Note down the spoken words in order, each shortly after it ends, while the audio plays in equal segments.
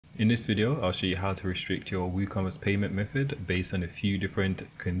In this video, I'll show you how to restrict your WooCommerce payment method based on a few different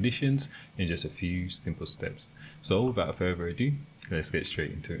conditions in just a few simple steps. So without further ado, let's get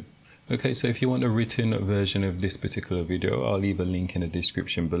straight into it. Okay, so if you want a written version of this particular video, I'll leave a link in the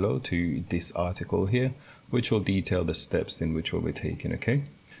description below to this article here, which will detail the steps in which we'll be taking, okay?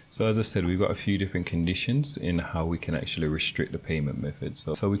 So as I said, we've got a few different conditions in how we can actually restrict the payment methods.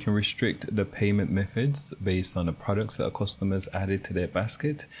 So we can restrict the payment methods based on the products that our customers added to their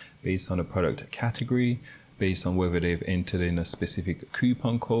basket, based on the product category, based on whether they've entered in a specific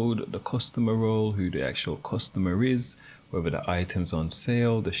coupon code, the customer role, who the actual customer is, whether the item's on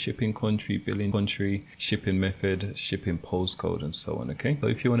sale, the shipping country, billing country, shipping method, shipping postcode, and so on, okay? So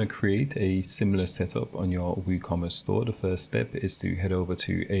if you want to create a similar setup on your WooCommerce store, the first step is to head over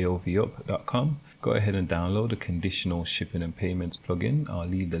to AovUp.com. Go ahead and download the Conditional Shipping and Payments plugin. I'll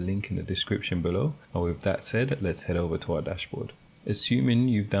leave the link in the description below. And with that said, let's head over to our dashboard. Assuming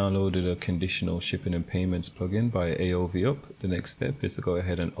you've downloaded a Conditional Shipping and Payments plugin by AovUp, the next step is to go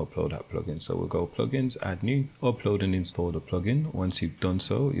ahead and upload that plugin. So we'll go Plugins, Add New, Upload and install the plugin. Once you've done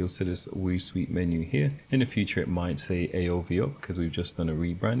so, you'll see this WooSuite menu here. In the future, it might say AovUp because we've just done a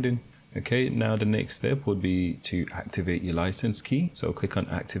rebranding. Okay, now the next step would be to activate your license key. So click on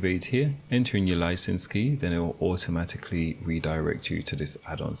Activate here, enter in your license key, then it will automatically redirect you to this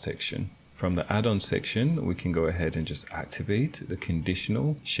add-on section. From the add-on section, we can go ahead and just activate the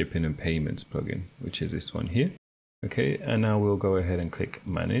Conditional Shipping and Payments plugin, which is this one here. Okay, and now we'll go ahead and click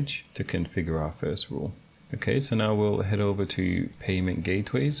Manage to configure our first rule. Okay, so now we'll head over to Payment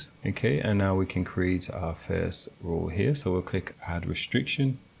Gateways. Okay, and now we can create our first rule here. So we'll click Add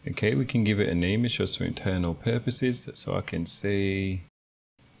Restriction. Okay, we can give it a name. It's just for internal purposes. So I can say,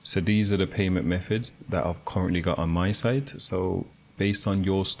 so these are the payment methods that I've currently got on my site. So based on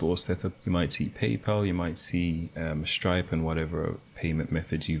your store setup, you might see PayPal, you might see Stripe and whatever payment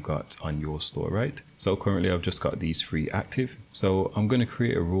methods you've got on your store, right? So currently I've just got these three active. So I'm going to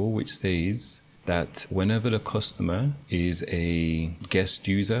create a rule which says that whenever the customer is a guest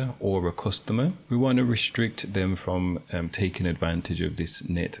user or a customer, we want to restrict them from taking advantage of this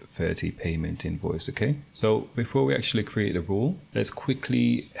net 30 payment invoice, okay? So before we actually create the rule, let's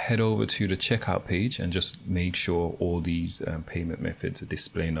quickly head over to the checkout page and just make sure all these payment methods are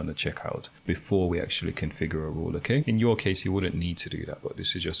displayed on the checkout before we actually configure a rule, okay? In your case, you wouldn't need to do that, but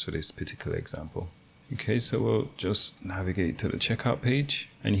this is just for this particular example. Okay, so we'll just navigate to the checkout page,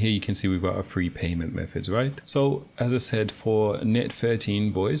 and here you can see we've got our free payment methods, right? So as I said, for net 30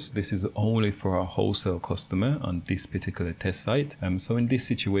 invoice, this is only for our wholesale customer on this particular test site. So in this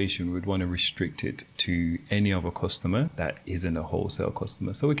situation, we'd want to restrict it to any other customer that isn't a wholesale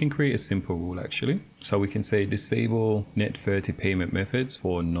customer. So we can create a simple rule actually. So we can say disable net 30 payment methods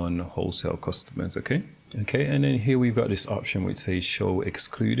for non-wholesale customers, okay? Okay, and then here we've got this option which says show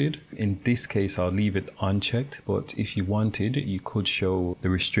excluded. In this case, I'll leave it unchecked, but if you wanted, you could show the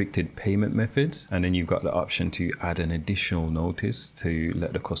restricted payment methods, and then you've got the option to add an additional notice to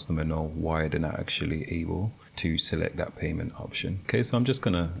let the customer know why they're not actually able to select that payment option. Okay, so I'm just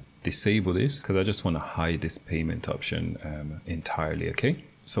gonna disable this because I just want to hide this payment option entirely, okay?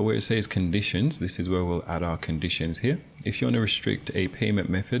 So where it says conditions, this is where we'll add our conditions here. If you want to restrict a payment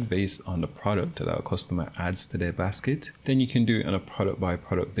method based on the product that our customer adds to their basket, then you can do it on a product by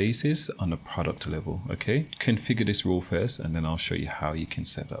product basis on the product level, okay? Configure this rule first, and then I'll show you how you can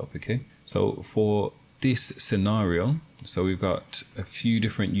set that up, okay? So for this scenario, so we've got a few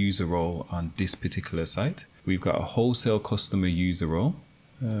different user role on this particular site. We've got a wholesale customer user role.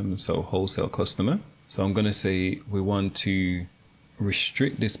 So wholesale customer. So I'm going to say we want to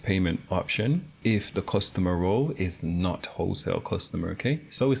restrict this payment option if the customer role is not wholesale customer, okay?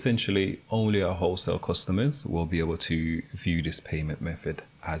 So essentially only our wholesale customers will be able to view this payment method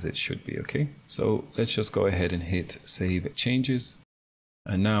as it should be, okay? So let's just go ahead and hit save changes.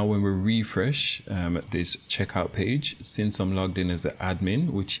 And now when we refresh this checkout page, since I'm logged in as the admin,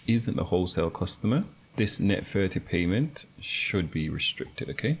 which isn't the wholesale customer, this net 30 payment should be restricted,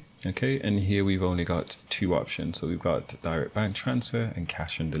 okay? Okay, and here we've only got two options. So we've got direct bank transfer and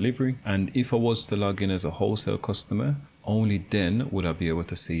cash on delivery. And if I was to log in as a wholesale customer, only then would I be able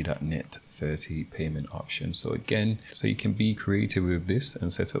to see that net 30 payment option. So again, so you can be creative with this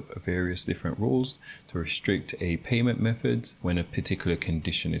and set up various different rules to restrict a payment methods when a particular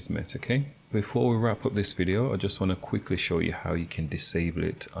condition is met, okay? Before we wrap up this video, I just want to quickly show you how you can disable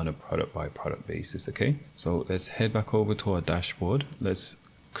it on a product by product basis, okay? So let's head back over to our dashboard. Let's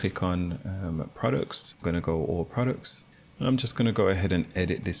click on products. I'm going to go all products. And I'm just going to go ahead and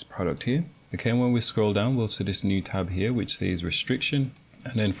edit this product here. Okay, and when we scroll down, we'll see this new tab here, which says restriction.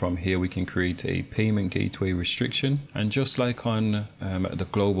 And then from here, we can create a payment gateway restriction. And just like on at the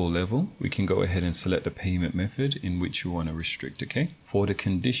global level, we can go ahead and select the payment method in which you want to restrict, okay? For the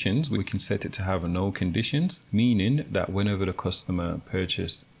conditions, we can set it to have no conditions, meaning that whenever the customer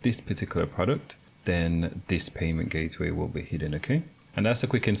purchases this particular product, then this payment gateway will be hidden, okay? And that's a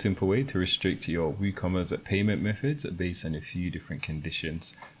quick and simple way to restrict your WooCommerce payment methods based on a few different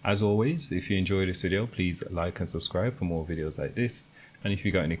conditions. As always, if you enjoyed this video, please like and subscribe for more videos like this. And if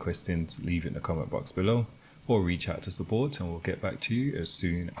you got any questions, leave it in the comment box below or reach out to support and we'll get back to you as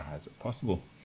soon as possible.